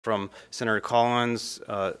from Senator Collins,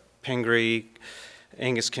 Pingree,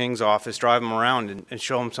 Angus King's office, drive them around and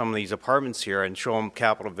show them some of these apartments here and show them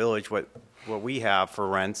Capitol Village, what we have for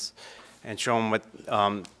rents, and show them what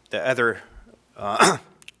the other,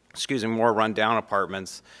 excuse me, more run-down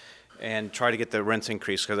apartments, and try to get the rents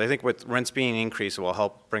increased, because I think with rents being increased, it will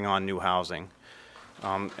help bring on new housing.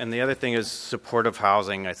 And the other thing is supportive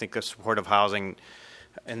housing. I think the supportive housing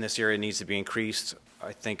in this area needs to be increased.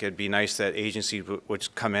 I think it'd be nice that agencies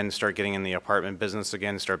would come in and start getting in the apartment business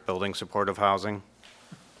again, start building supportive housing.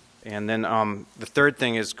 And then the third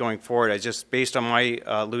thing is going forward, based on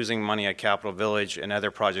my losing money at Capitol Village and other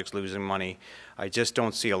projects losing money, I just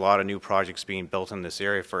don't see a lot of new projects being built in this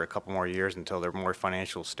area for a couple more years until they're more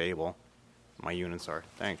financially stable. My units are.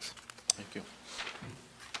 Thanks. Thank you.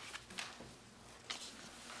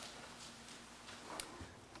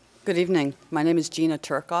 Good evening. My name is GinA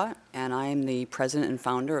Turcott, and I am the president and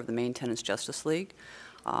founder of the MAINE Tenants Justice League.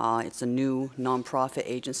 It's a new nonprofit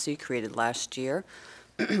agency created last year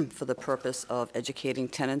for the purpose of educating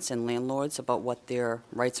tenants and landlords about what their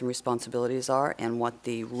rights and responsibilities are and what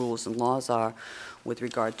the rules and laws are with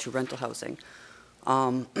regard to rental housing.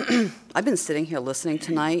 I've been sitting here listening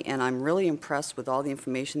tonight, and I'm really impressed with all the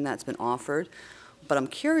information that's been offered, but I'm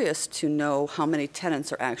curious to know how many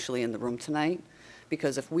tenants are actually in the room tonight,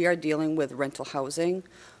 because if we are dealing with rental housing,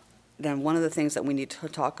 then one of the things that we need to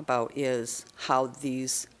talk about is how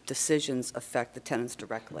these decisions affect the tenants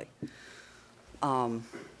directly.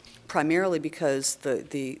 Primarily because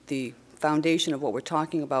the foundation of what we're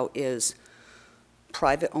talking about is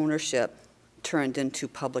private ownership turned into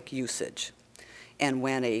public usage. And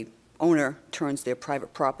when a owner turns their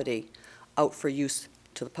private property out for use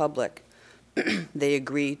to the public, they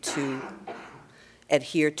agree to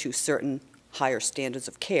adhere to certain higher standards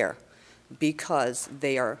of care because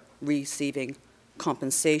they are receiving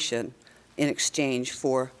compensation in exchange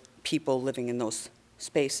for people living in those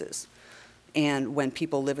spaces. And when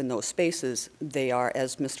people live in those spaces, they are,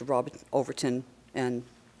 as Mr. Robert Overton and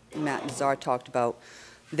Matt Nazar talked about,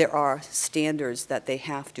 there are standards that they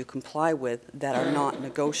have to comply with that are not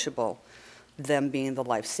negotiable, them being the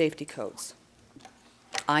life safety codes.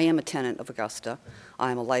 I am a tenant of Augusta.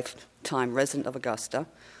 I'm a lifetime resident of Augusta.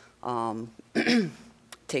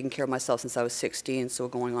 Taking care of myself since I was 16, so we're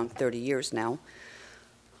going on 30 years now.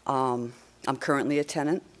 I'm currently a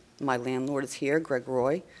tenant. My landlord is here, Greg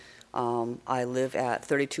Roy. I live at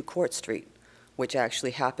 32 Court Street, which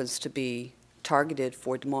actually happens to be targeted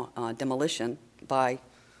for demolition by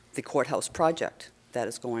the courthouse project that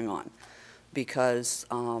is going on, because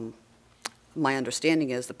my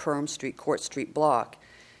understanding is the Perham Street, Court Street block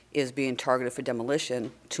is being targeted for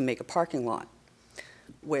demolition to make a parking lot,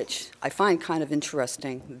 which I find kind of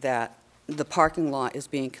interesting that the parking lot is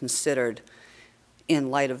being considered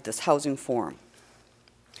in light of this housing forum.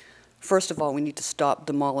 First of all, we need to stop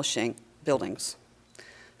demolishing buildings.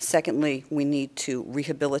 Secondly, we need to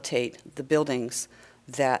rehabilitate the buildings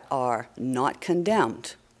that are not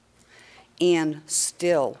condemned and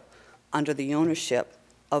still under the ownership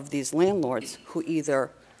of these landlords who either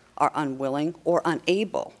are unwilling or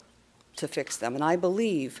unable to fix them. And I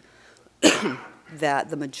believe that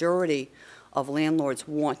the majority of landlords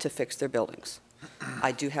want to fix their buildings.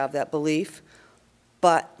 I do have that belief,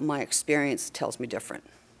 but my experience tells me different.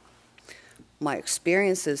 My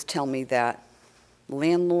experiences tell me that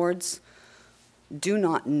landlords do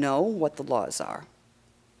not know what the laws are.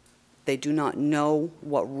 They do not know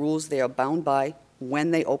what rules they are bound by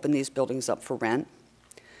when they open these buildings up for rent.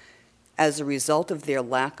 As a result of their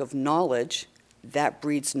lack of knowledge, that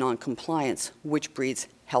breeds noncompliance, which breeds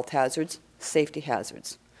health hazards, safety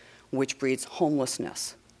hazards, which breeds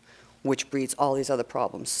homelessness, which breeds all these other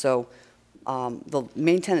problems. So the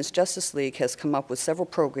MAINE Tenants Justice League has come up with several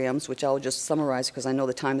programs, which I'll just summarize because I know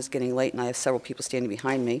the time is getting late and I have several people standing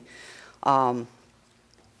behind me.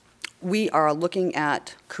 We are looking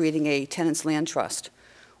at creating a tenants land trust,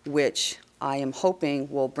 which I am hoping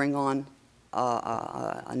will bring on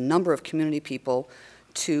a number of community people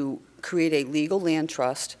to create a legal land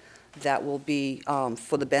trust that will be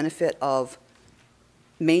for the benefit of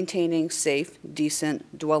maintaining safe,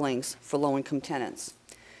 decent dwellings for low-income tenants.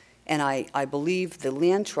 And I believe the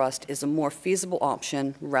land trust is a more feasible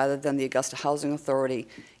option rather than the Augusta Housing Authority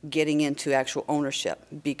getting into actual ownership,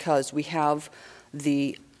 because we have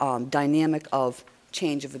the dynamic of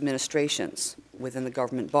change of administrations within the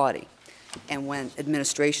government body. And when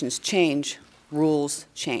administrations change, rules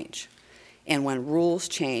change. And when rules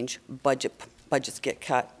change, budgets get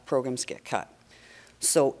cut, programs get cut.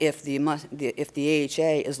 So if the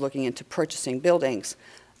AHA is looking into purchasing buildings,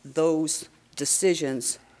 those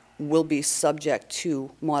decisions will be subject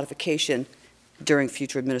to modification during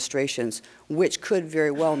future administrations, which could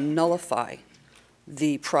very well nullify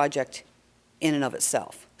the project in and of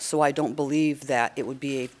itself. So I don't believe that it would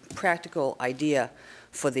be a practical idea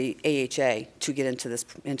for the AHA to get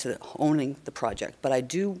into owning the project. But I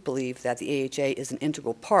do believe that the AHA is an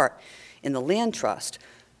integral part in the land trust,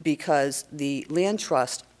 because the land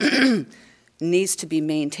trust needs to be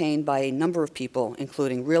maintained by a number of people,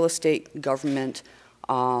 including real estate, government,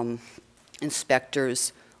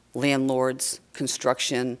 inspectors, landlords,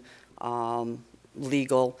 construction,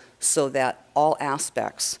 legal, so that all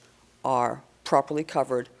aspects are properly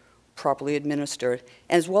covered, properly administered,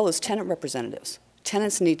 as well as tenant representatives.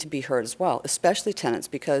 Tenants need to be heard as well, especially tenants,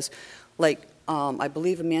 because like I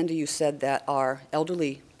believe, Amanda, you said that our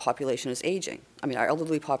elderly population is aging. I mean, our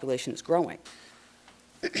elderly population is growing.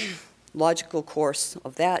 Logical course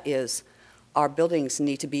of that is our buildings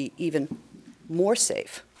need to be even more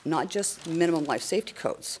safe, not just minimum life safety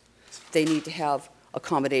codes. They need to have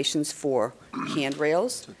accommodations for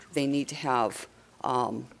handrails. They need to have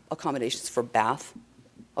accommodations for bath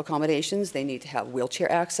accommodations. They need to have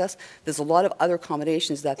wheelchair access. There's a lot of other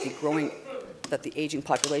accommodations that the aging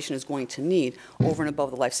population is going to need over and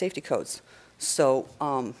above the life safety codes. So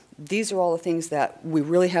these are all the things that we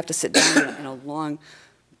really have to sit down in a long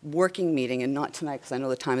working meeting, and not tonight because I know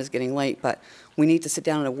the time is getting late, but we need to sit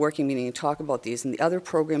down in a working meeting and talk about these. And the other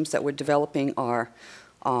programs that we're developing are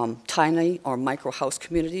tiny or micro house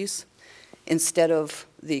communities. Instead of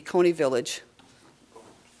the Coney Village,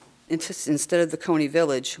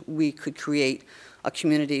 we could create a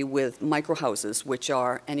community with micro houses, which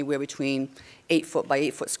are anywhere between 8-foot by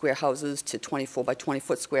 8-foot square houses to 24 by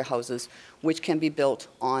 20-foot square houses, which can be built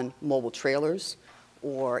on mobile trailers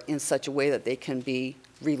or in such a way that they can be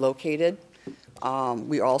relocated.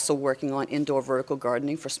 We are also working on indoor vertical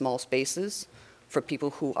gardening for small spaces, for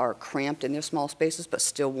people who are cramped in their small spaces but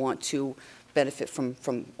still want to benefit from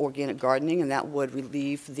organic gardening, and that would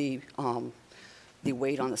relieve the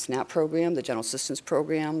weight on the SNAP program, the general assistance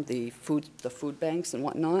program, the food banks and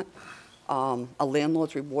whatnot. A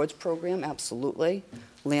landlord's rewards program, absolutely.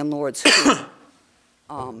 Landlords who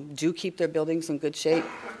do keep their buildings in good shape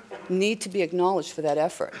need to be acknowledged for that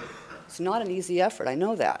effort. It's not an easy effort, I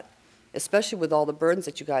know that. Especially with all the burdens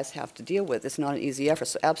that you guys have to deal with, it's not an easy effort,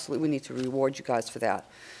 so absolutely we need to reward you guys for that.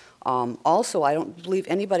 Also, I don't believe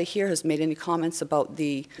anybody here has made any comments about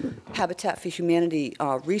the Habitat for Humanity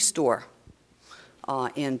restore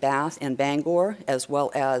in Bath and Bangor, as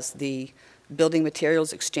well as the Building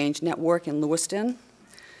Materials Exchange Network in Lewiston.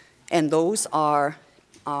 And those are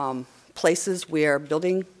places where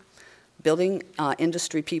building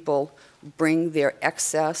industry people bring their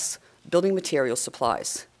excess building material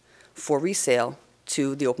supplies for resale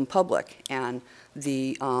to the open public. And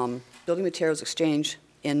the Building Materials Exchange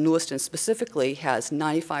in Lewiston specifically has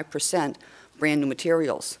 95% brand new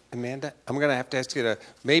materials. Amanda, I'm going to have to ask you to,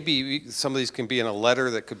 maybe some of these can be in a letter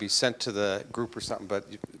that could be sent to the group or something,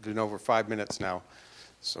 but you've been over 5 minutes now.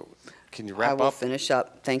 So can you wrap up? I will finish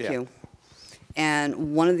up. Thank Yeah. you.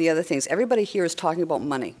 And one of the other things, everybody here is talking about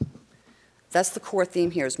money. That's the core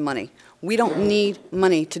theme here, is money. We don't need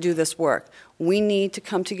money to do this work. We need to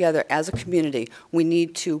come together as a community. We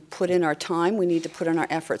need to put in our time. We need to put in our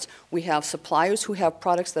efforts. We have suppliers who have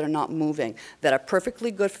products that are not moving, that are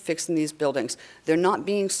perfectly good for fixing these buildings. They're not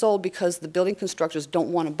being sold because the building constructors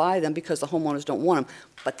don't want to buy them because the homeowners don't want them,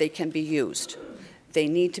 but they can be used. They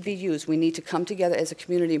need to be used. We need to come together as a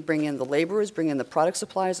community and bring in the laborers, bring in the product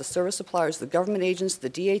suppliers, the service suppliers, the government agents, the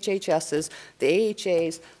DHHSs, the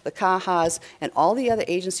AHAs, the CAHAs, and all the other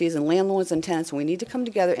agencies and landlords and tenants. And we need to come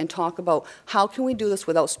together and talk about how can we do this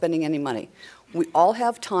without spending any money. We all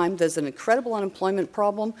have time. There's an incredible unemployment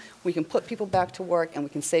problem. We can put people back to work and we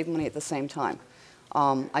can save money at the same time.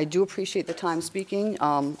 I do appreciate the time speaking.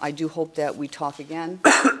 I do hope that we talk again.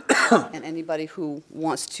 And anybody who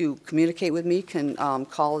wants to communicate with me can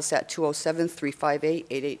call us at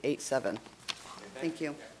 207-358-8887. Thank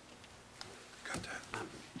you.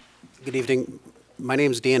 Good evening. My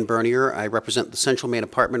name is Dan Bernier. I represent the Central Maine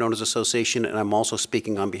Apartment Owners Association, and I'm also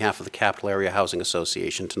speaking on behalf of the Capital Area Housing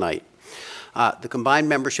Association tonight. The combined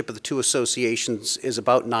membership of the two associations is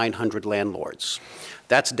about 900 landlords.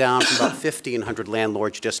 That's down from about 1,500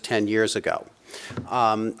 landlords just 10 years ago.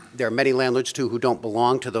 There are many landlords, too, who don't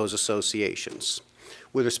belong to those associations.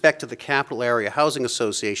 With respect to the Capital Area Housing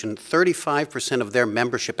Association, 35% of their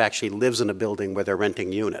membership actually lives in a building where they're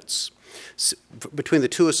renting units. Between the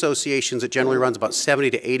two associations, it generally runs about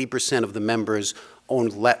 70 to 80% of the members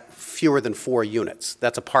own fewer than 4 units.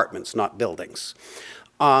 That's apartments, not buildings.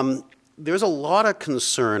 There's a lot of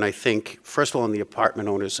concern, I think, first of all, in the apartment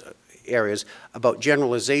owners areas about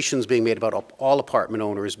generalizations being made about all apartment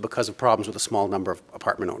owners because of problems with a small number of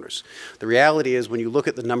apartment owners. The reality is when you look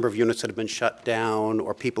at the number of units that have been shut down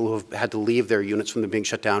or people who have had to leave their units from them being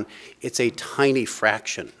shut down, it's a tiny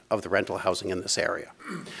fraction of the rental housing in this area.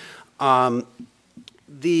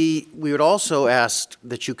 We would also ask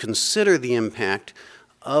that you consider the impact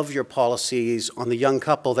of your policies on the young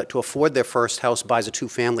couple that to afford their first house buys a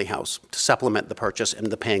two-family house to supplement the purchase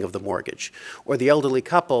and the paying of the mortgage, or the elderly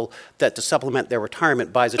couple that to supplement their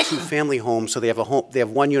retirement buys a two-family home so they have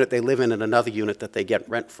one unit they live in and another unit that they get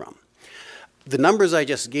rent from. The numbers I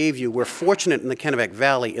just gave you, we're fortunate in the Kennebec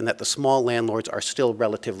Valley in that the small landlords are still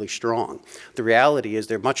relatively strong. The reality is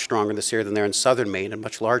they're much stronger in this area than they're in southern Maine and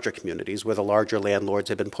much larger communities where the larger landlords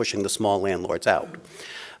have been pushing the small landlords out.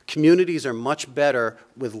 Communities are much better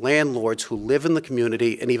with landlords who live in the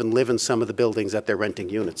community and even live in some of the buildings that they're renting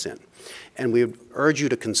units in. And we would urge you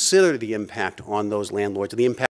to consider the impact on those landlords, the impact